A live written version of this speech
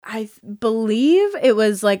I believe it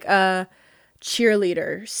was like a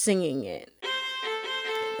cheerleader singing it.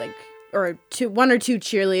 Like, or one or two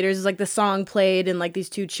cheerleaders, like the song played and like these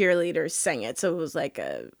two cheerleaders sang it. So it was like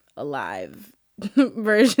a live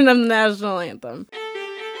version of the national anthem.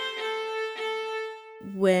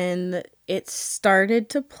 When it started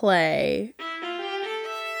to play,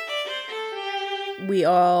 we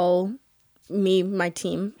all, me, my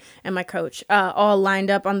team, and my coach, all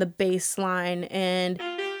lined up on the baseline, and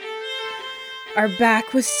our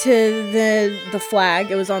back was to the flag.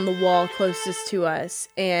 It was on the wall closest to us,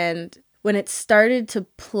 and when it started to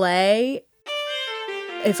play,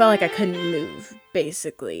 it felt like I couldn't move,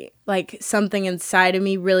 basically. Like something inside of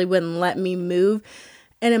me really wouldn't let me move.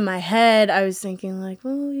 And in my head, I was thinking like,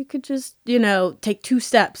 well, you could just, take 2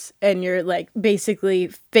 steps and you're like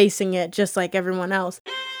basically facing it just like everyone else.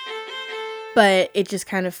 But it just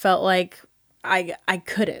kind of felt like I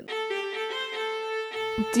couldn't.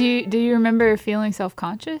 Do you remember feeling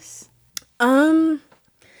self-conscious? A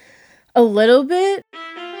little bit.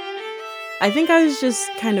 I think I was just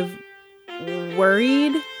kind of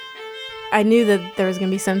worried. I knew that there was going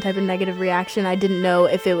to be some type of negative reaction. I didn't know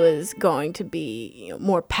if it was going to be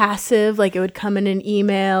more passive, like it would come in an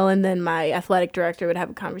email and then my athletic director would have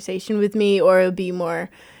a conversation with me, or it would be more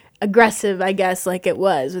aggressive, I guess, like it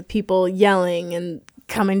was with people yelling and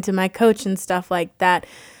coming to my coach and stuff like that.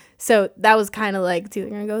 So that was kind of like, it's either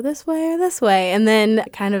going to go this way or this way. And then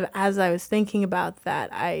kind of as I was thinking about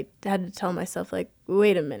that, I had to tell myself like,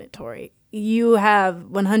 wait a minute, Tori, you have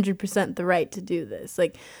 100% the right to do this.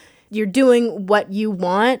 Like, you're doing what you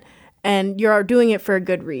want, and you're doing it for a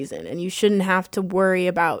good reason, and you shouldn't have to worry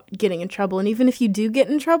about getting in trouble. And even if you do get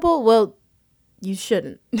in trouble, well, you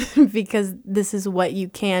shouldn't, because this is what you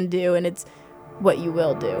can do, and it's what you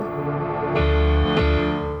will do.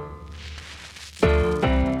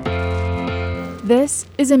 This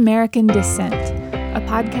is American Dissent, a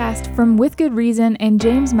podcast from With Good Reason and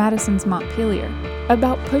James Madison's Montpelier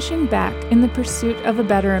about pushing back in the pursuit of a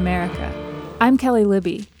better America. I'm Kelly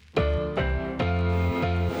Libby.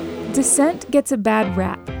 Dissent gets a bad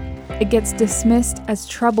rap. It gets dismissed as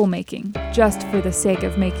troublemaking, just for the sake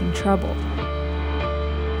of making trouble.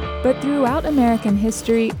 But throughout American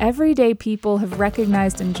history, everyday people have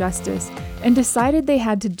recognized injustice and decided they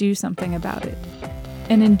had to do something about it.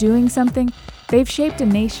 And in doing something, they've shaped a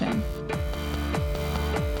nation.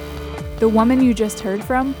 The woman you just heard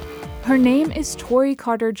from, her name is Tori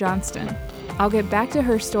Carter Johnston. I'll get back to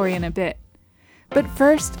her story in a bit. But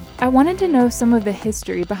first, I wanted to know some of the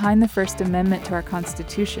history behind the First Amendment to our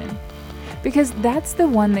Constitution, because that's the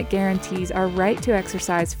one that guarantees our right to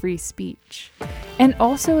exercise free speech, and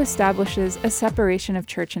also establishes a separation of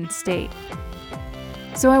church and state.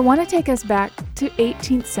 So I want to take us back to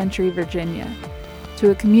 18th century Virginia,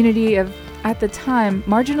 to a community of, at the time,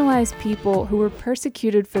 marginalized people who were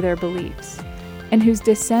persecuted for their beliefs, and whose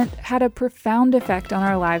dissent had a profound effect on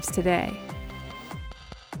our lives today.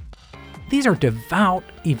 These are devout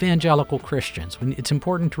evangelical Christians. It's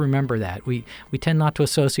important to remember that. We tend not to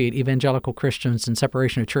associate evangelical Christians and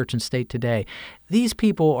separation of church and state today. These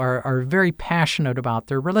people are very passionate about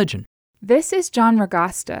their religion. This is John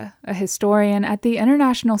Ragasta, a historian at the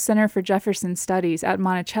International Center for Jefferson Studies at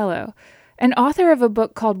Monticello, and author of a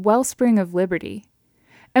book called Wellspring of Liberty.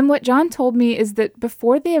 And what John told me is that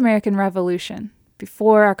before the American Revolution,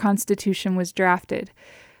 before our Constitution was drafted,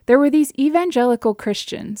 there were these evangelical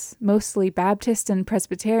Christians, mostly Baptist and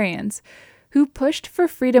Presbyterians, who pushed for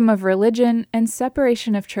freedom of religion and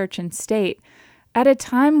separation of church and state at a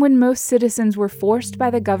time when most citizens were forced by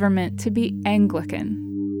the government to be Anglican.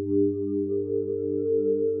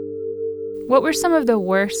 What were some of the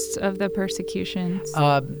worst of the persecutions?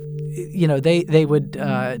 They would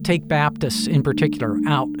take Baptists in particular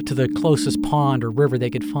out to the closest pond or river they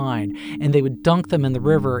could find, and they would dunk them in the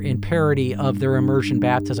river in parody of their immersion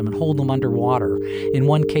baptism and hold them underwater. In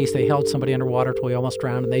one case, they held somebody underwater till he almost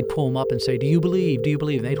drowned, and they'd pull them up and say, "Do you believe? Do you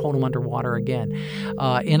believe?" And they'd hold them underwater again.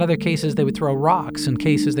 In other cases, they would throw rocks. In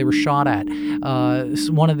cases they were shot at.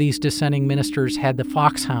 One of these dissenting ministers had the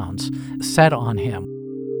foxhounds set on him.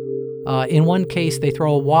 In one case, they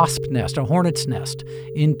throw a wasp nest, a hornet's nest,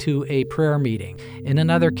 into a prayer meeting. In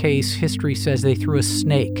another case, history says they threw a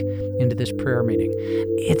snake into this prayer meeting.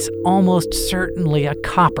 It's almost certainly a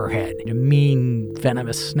copperhead, a mean,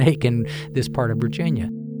 venomous snake in this part of Virginia.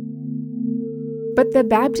 But the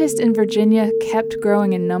Baptists in Virginia kept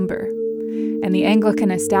growing in number, and the Anglican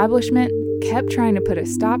establishment kept trying to put a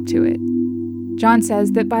stop to it. John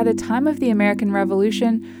says that by the time of the American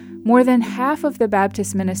Revolution, more than half of the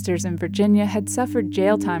Baptist ministers in Virginia had suffered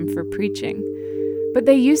jail time for preaching, but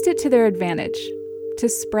they used it to their advantage, to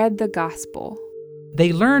spread the gospel.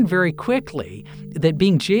 they learned very quickly that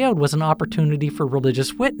being jailed was an opportunity for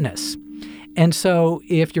religious witness. And so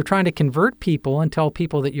if you're trying to convert people and tell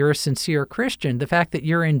people that you're a sincere Christian, the fact that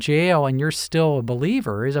you're in jail and you're still a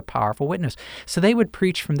believer is a powerful witness. So they would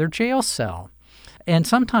preach from their jail cell. And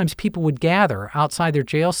sometimes people would gather outside their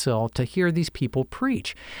jail cell to hear these people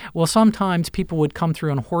preach. Well, sometimes people would come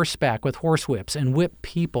through on horseback with horsewhips and whip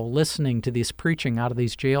people listening to this preaching out of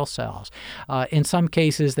these jail cells. In some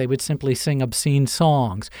cases, they would simply sing obscene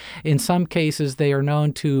songs. In some cases, they are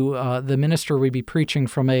known to, the minister would be preaching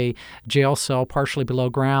from a jail cell partially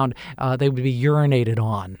below ground. They would be urinated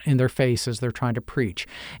on in their face as they're trying to preach.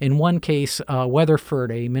 In one case,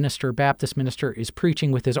 Weatherford, a Baptist minister, is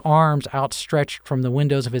preaching with his arms outstretched from the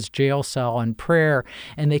windows of his jail cell in prayer,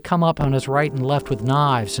 and they come up on his right and left with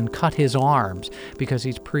knives and cut his arms because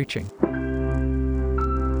he's preaching.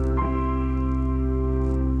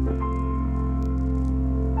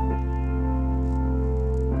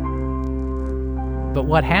 But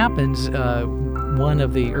what happens, one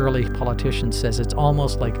of the early politicians says it's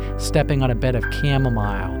almost like stepping on a bed of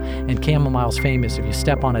chamomile. And chamomile's famous. If you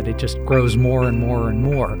step on it, it just grows more and more and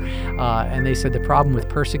more. And they said the problem with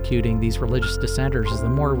persecuting these religious dissenters is the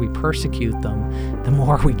more we persecute them, the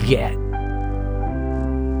more we get.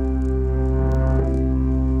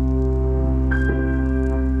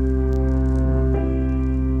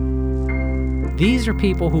 These are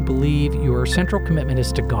people who believe your central commitment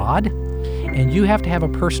is to God, and you have to have a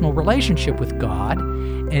personal relationship with God.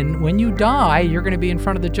 And when you die, you're going to be in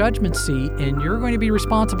front of the judgment seat, and you're going to be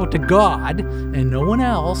responsible to God and no one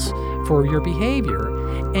else for your behavior.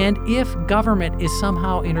 And if government is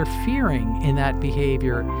somehow interfering in that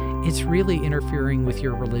behavior, it's really interfering with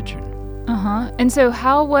your religion. And so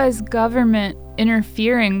how was government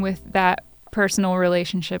interfering with that personal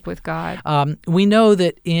relationship with God? We know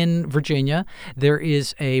that in Virginia, there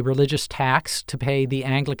is a religious tax to pay the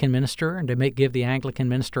Anglican minister and to give the Anglican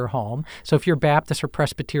minister a home. So if you're Baptist or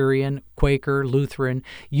Presbyterian, Quaker, Lutheran,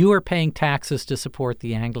 you are paying taxes to support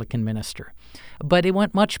the Anglican minister. But it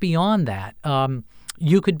went much beyond that.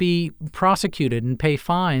 You could be prosecuted and pay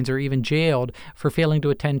fines or even jailed for failing to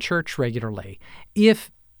attend church regularly.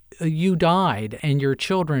 If you died and your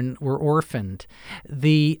children were orphaned,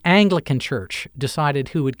 the Anglican Church decided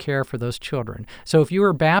who would care for those children. So if you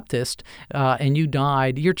were Baptist and you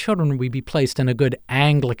died, your children would be placed in a good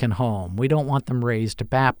Anglican home. We don't want them raised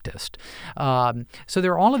Baptist. So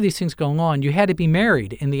there are all of these things going on. You had to be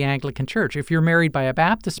married in the Anglican Church. If you're married by a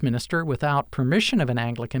Baptist minister without permission of an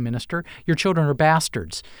Anglican minister, your children are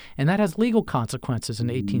bastards. And that has legal consequences in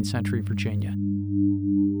 18th century Virginia.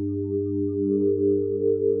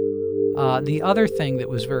 The other thing that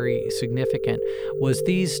was very significant was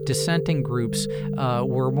these dissenting groups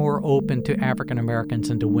were more open to African Americans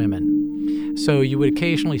and to women. So you would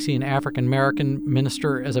occasionally see an African American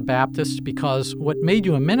minister as a Baptist, because what made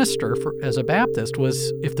you a minister as a Baptist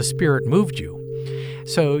was if the Spirit moved you.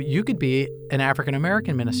 So you could be an African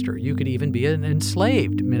American minister. You could even be an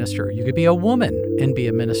enslaved minister. You could be a woman and be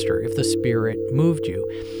a minister if the Spirit moved you.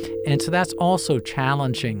 And so that's also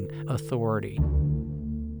challenging authority.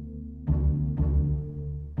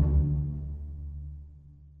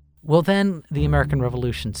 Well, then the American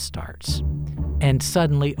Revolution starts, and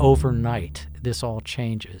suddenly overnight this all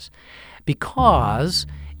changes. Because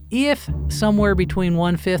if somewhere between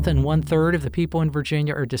 1/5 and 1/3 of the people in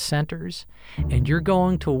Virginia are dissenters, and you're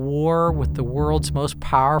going to war with the world's most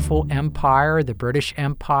powerful empire, the British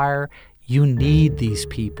Empire, you need these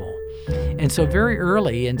people. And so very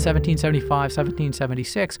early in 1775,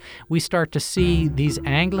 1776, we start to see these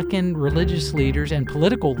Anglican religious leaders and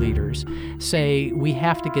political leaders say, we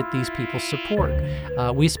have to get these people's support.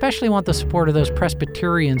 We especially want the support of those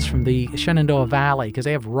Presbyterians from the Shenandoah Valley, because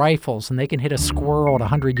they have rifles and they can hit a squirrel at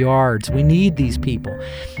 100 yards. We need these people.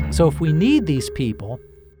 So if we need these people,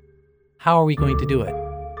 how are we going to do it?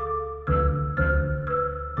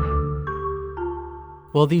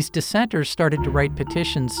 Well, these dissenters started to write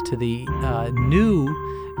petitions to the new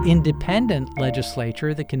independent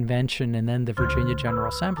legislature, the convention, and then the Virginia General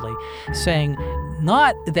Assembly, saying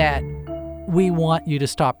not that we want you to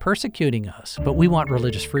stop persecuting us, but we want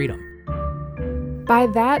religious freedom. By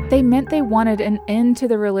that, they meant they wanted an end to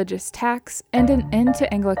the religious tax and an end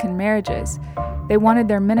to Anglican marriages. They wanted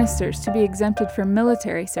their ministers to be exempted from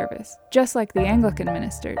military service, just like the Anglican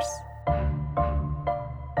ministers.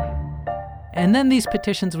 And then these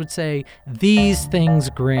petitions would say, these things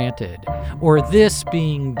granted, or this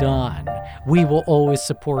being done, we will always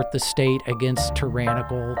support the state against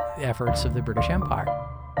tyrannical efforts of the British Empire.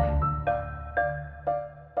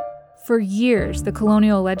 For years, the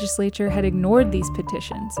colonial legislature had ignored these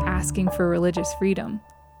petitions asking for religious freedom.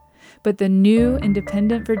 But the new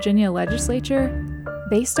independent Virginia legislature,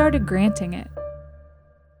 they started granting it.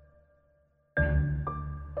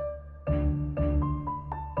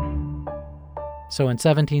 So in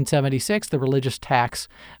 1776, the religious tax,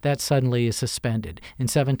 that suddenly is suspended. In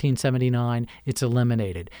 1779, it's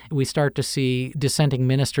eliminated. We start to see dissenting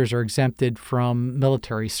ministers are exempted from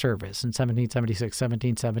military service in 1776,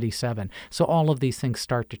 1777. So all of these things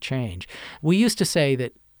start to change. We used to say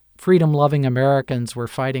that freedom-loving Americans were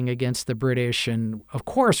fighting against the British, and of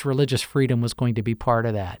course religious freedom was going to be part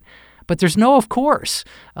of that. But there's no of course.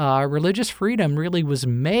 Religious freedom really was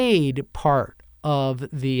made part of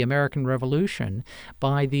the American Revolution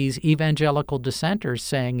by these evangelical dissenters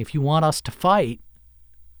saying, if you want us to fight,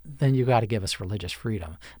 then you got to give us religious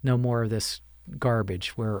freedom. No more of this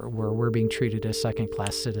garbage where we're being treated as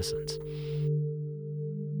second-class citizens.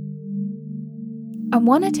 I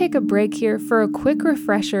want to take a break here for a quick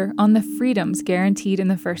refresher on the freedoms guaranteed in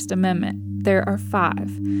the First Amendment. There are 5.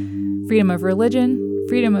 Freedom of religion,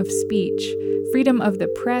 freedom of speech, freedom of the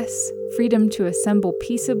press, freedom to assemble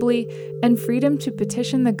peaceably, and freedom to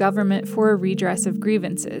petition the government for a redress of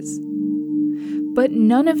grievances. But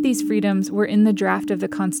none of these freedoms were in the draft of the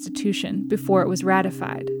Constitution before it was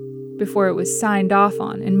ratified, before it was signed off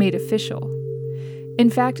on and made official. In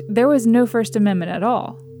fact, there was no First Amendment at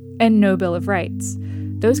all, and no Bill of Rights.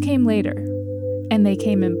 Those came later, and they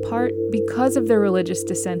came in part because of the religious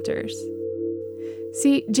dissenters.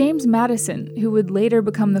 See, James Madison, who would later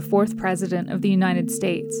become the 4th president of the United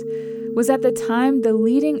States, was at the time the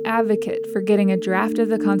leading advocate for getting a draft of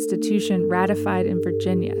the Constitution ratified in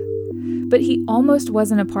Virginia. But he almost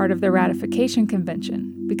wasn't a part of the ratification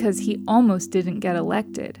convention because he almost didn't get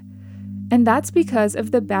elected. And that's because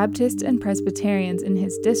of the Baptists and Presbyterians in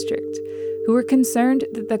his district, who were concerned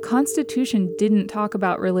that the Constitution didn't talk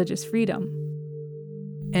about religious freedom.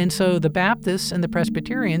 And so the Baptists and the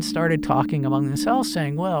Presbyterians started talking among themselves,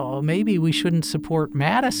 saying, well, maybe we shouldn't support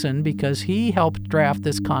Madison because he helped draft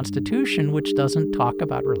this Constitution, which doesn't talk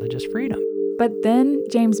about religious freedom. But then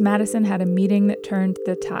James Madison had a meeting that turned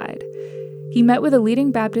the tide. He met with a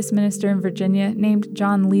leading Baptist minister in Virginia named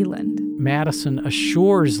John Leland. Madison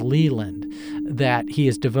assures Leland that he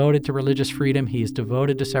is devoted to religious freedom, he is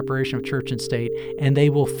devoted to separation of church and state, and they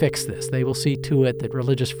will fix this. They will see to it that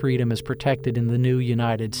religious freedom is protected in the new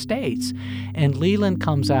United States. And Leland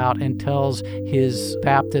comes out and tells his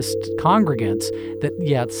Baptist congregants that,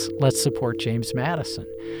 yes, let's support James Madison.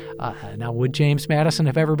 Now, would James Madison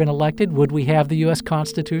have ever been elected? Would we have the U.S.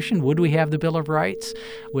 Constitution? Would we have the Bill of Rights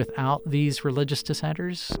without these religious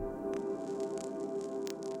dissenters?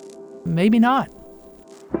 Maybe not.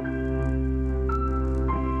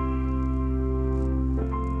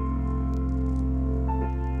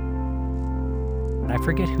 I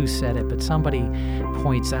forget who said it, but somebody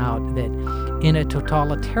points out that in a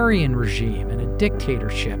totalitarian regime, in a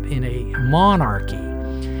dictatorship, in a monarchy,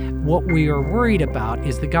 what we are worried about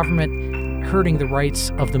is the government hurting the rights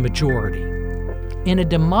of the majority. In a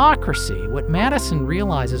democracy, what Madison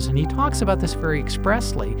realizes, and he talks about this very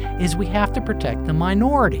expressly, is we have to protect the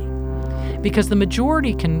minority. Because the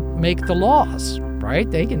majority can make the laws, right?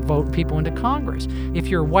 They can vote people into Congress. If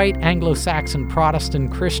you're white, Anglo-Saxon,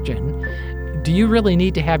 Protestant, Christian, do you really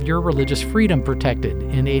need to have your religious freedom protected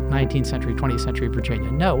in 19th century, 20th century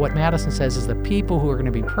Virginia? No. What Madison says is the people who are going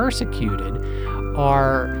to be persecuted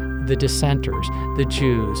are the dissenters, the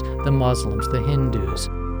Jews, the Muslims, the Hindus.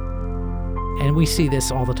 And we see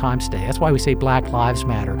this all the time today. That's why we say Black Lives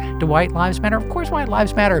Matter. Do white lives matter? Of course white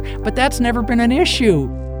lives matter, but that's never been an issue.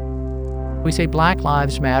 We say Black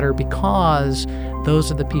Lives Matter because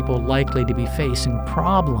those are the people likely to be facing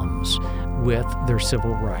problems with their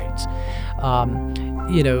civil rights.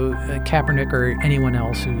 Kaepernick or anyone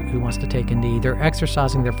else who wants to take a knee, they're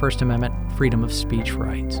exercising their First Amendment freedom of speech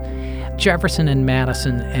rights. Jefferson and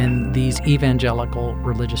Madison and these evangelical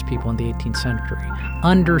religious people in the 18th century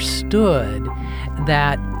understood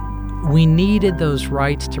that we needed those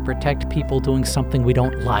rights to protect people doing something we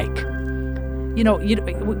don't like. We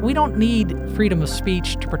don't need freedom of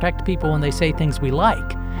speech to protect people when they say things we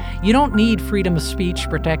like. You don't need freedom of speech to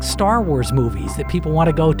protect Star Wars movies that people want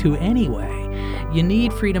to go to anyway. You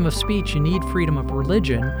need freedom of speech, you need freedom of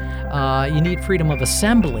religion, you need freedom of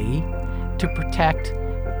assembly to protect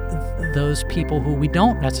those people who we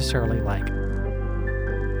don't necessarily like.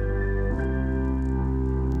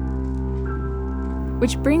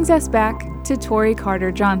 Which brings us back to Tori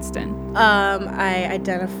Carter Johnston. I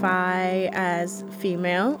identify as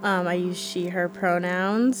female. I use she, her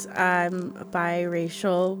pronouns. I'm a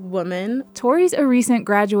biracial woman. Tori's a recent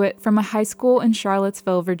graduate from a high school in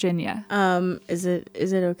Charlottesville, Virginia. Is it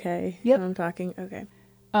okay? Yep. I'm talking? Okay.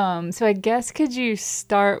 So I guess could you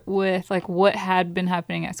start with like what had been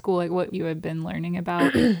happening at school, like what you had been learning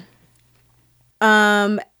about?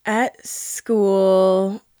 At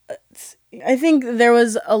school, I think there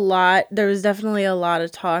was definitely a lot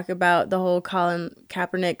of talk about the whole Colin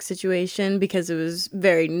Kaepernick situation because it was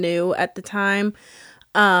very new at the time.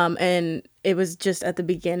 And it was just at the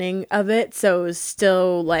beginning of it. So it was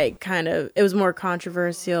still like it was more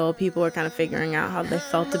controversial. People were kind of figuring out how they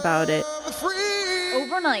felt about it.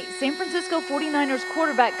 Overnight, San Francisco 49ers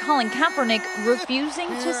quarterback Colin Kaepernick refusing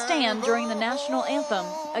to stand during the national anthem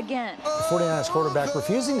again. The 49ers quarterback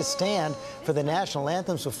refusing to stand for the national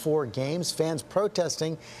anthems for 4 games. Fans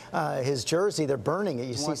protesting his jersey. They're burning it.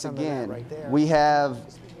 You see some of that right there. We have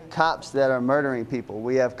cops that are murdering people.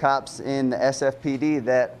 We have cops in the SFPD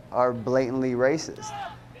that are blatantly racist.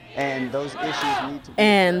 And those issues need to be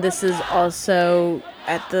And this is also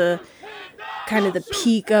at the kind of the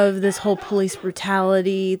peak of this whole police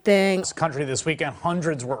brutality thing. This country this weekend,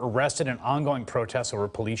 hundreds were arrested in ongoing protests over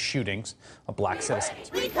police shootings of black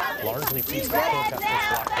citizens. Largely peaceful protesters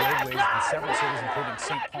blocked roadways in several cities, including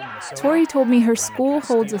St. Paul, Minnesota. Tori told me her school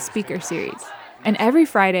holds a speaker series, and every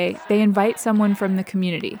Friday they invite someone from the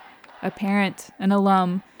community, a parent, an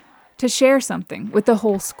alum, to share something with the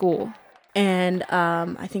whole school. And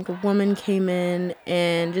I think a woman came in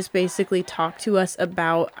and just basically talked to us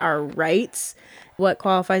about our rights, what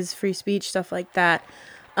qualifies as free speech, stuff like that.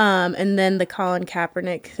 And then the Colin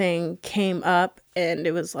Kaepernick thing came up, and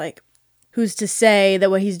it was like, who's to say that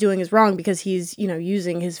what he's doing is wrong because he's,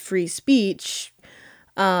 using his free speech.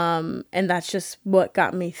 And that's just what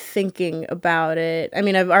got me thinking about it. I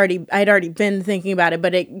mean, I'd already been thinking about it,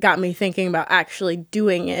 but it got me thinking about actually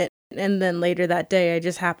doing it. And then later that day, I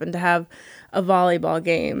just happened to have a volleyball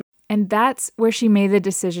game. And that's where she made the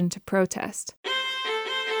decision to protest.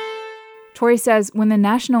 Tori says when the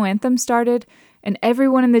national anthem started and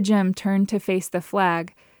everyone in the gym turned to face the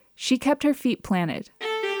flag, she kept her feet planted.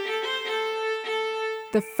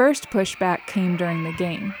 The first pushback came during the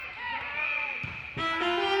game.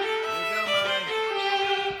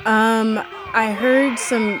 I heard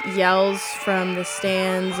some yells from the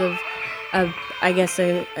stands of I guess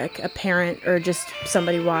a parent or just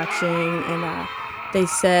somebody watching, and they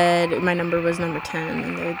said my number was number 10,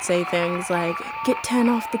 and they would say things like, get 10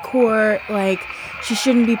 off the court, like she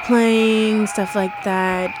shouldn't be playing, stuff like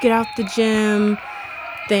that, get out the gym,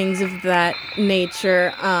 things of that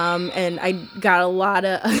nature. And I got a lot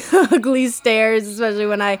of ugly stares, especially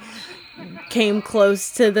when I came close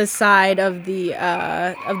to the side of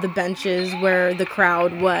the benches where the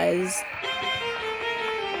crowd was.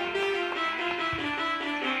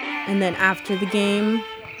 And then after the game,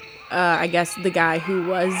 I guess the guy who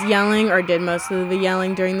was yelling or did most of the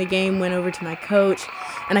yelling during the game went over to my coach,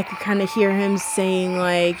 and I could kind of hear him saying,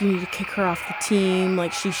 like, you need to kick her off the team,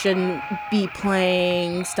 like she shouldn't be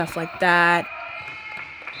playing, stuff like that.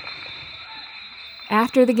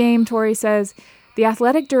 After the game, Tori says, the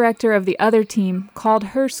athletic director of the other team called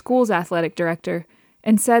her school's athletic director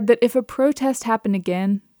and said that if a protest happened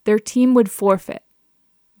again, their team would forfeit.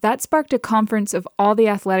 That sparked a conference of all the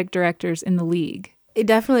athletic directors in the league. It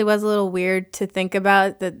definitely was a little weird to think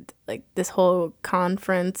about that, like this whole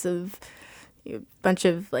conference of a bunch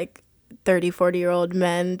of like 30, 40-year-old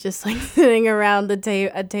men just like sitting around a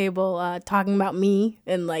table talking about me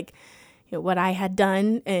and like what I had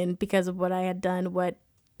done, and because of what I had done, what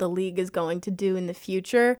the league is going to do in the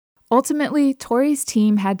future. Ultimately, Tori's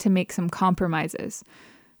team had to make some compromises.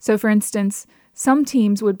 So for instance, some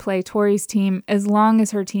teams would play Tori's team as long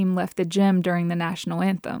as her team left the gym during the national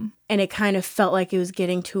anthem. And it kind of felt like it was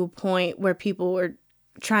getting to a point where people were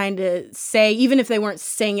trying to say, even if they weren't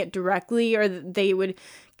saying it directly, or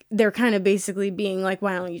they're kind of basically being like,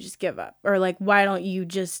 why don't you just give up? Or like, why don't you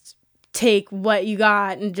just take what you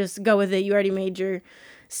got and just go with it? You already made your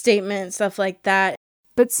statement, stuff like that.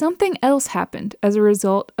 But something else happened as a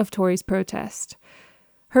result of Tori's protest.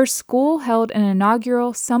 Her school held an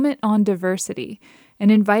inaugural Summit on Diversity and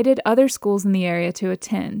invited other schools in the area to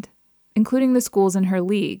attend, including the schools in her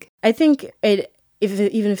league. I think even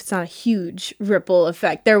if it's not a huge ripple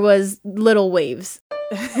effect, there was little waves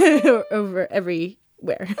over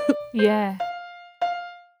everywhere. Yeah.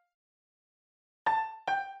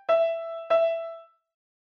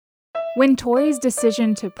 When Tori's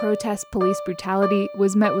decision to protest police brutality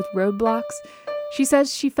was met with roadblocks, she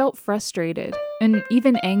says she felt frustrated and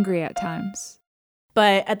even angry at times.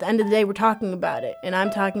 But at the end of the day, we're talking about it, and I'm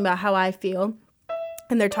talking about how I feel,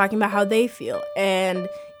 and they're talking about how they feel. And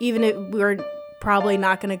even if we're probably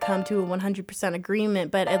not going to come to a 100%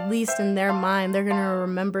 agreement, but at least in their mind, they're going to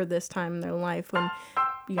remember this time in their life when,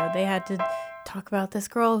 they had to talk about this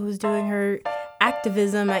girl who's doing her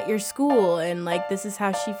activism at your school, and like this is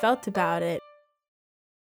how she felt about it.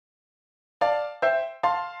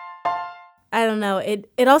 I don't know,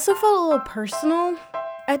 it also felt a little personal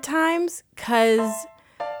at times, because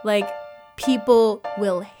like people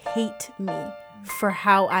will hate me for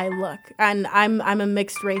how I look, and I'm a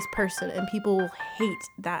mixed race person, and people will hate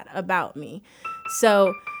that about me.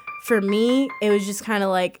 So for me, it was just kind of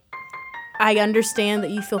like, I understand that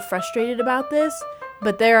you feel frustrated about this,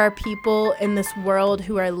 but there are people in this world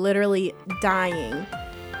who are literally dying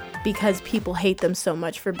because people hate them so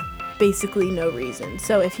much for basically no reason.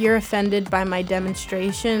 So if you're offended by my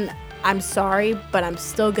demonstration, I'm sorry, but I'm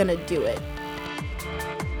still gonna do it.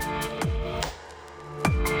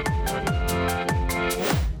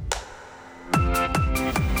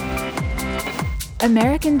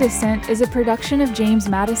 American Descent is a production of James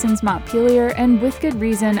Madison's Montpelier and With Good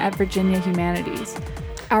Reason at Virginia Humanities.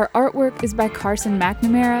 Our artwork is by Carson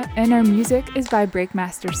McNamara, and our music is by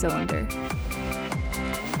Breakmaster Cylinder.